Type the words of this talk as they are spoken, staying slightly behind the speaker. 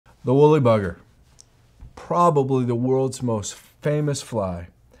The woolly bugger, probably the world's most famous fly.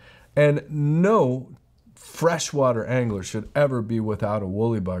 And no freshwater angler should ever be without a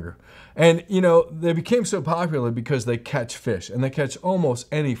woolly bugger. And you know, they became so popular because they catch fish, and they catch almost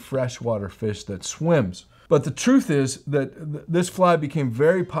any freshwater fish that swims. But the truth is that this fly became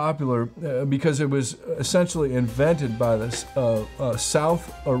very popular because it was essentially invented by this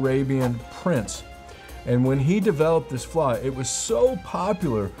South Arabian prince. And when he developed this fly, it was so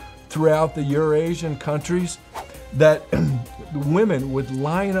popular throughout the Eurasian countries that women would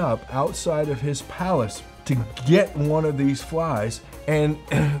line up outside of his palace to get one of these flies. And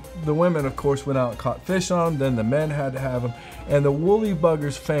the women, of course, went out and caught fish on them. Then the men had to have them. And the woolly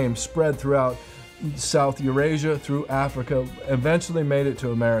bugger's fame spread throughout South Eurasia, through Africa, eventually made it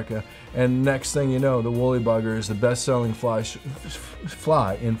to America. And next thing you know, the woolly bugger is the best-selling fly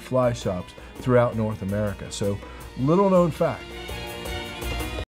in fly shops throughout North America. So, little known fact.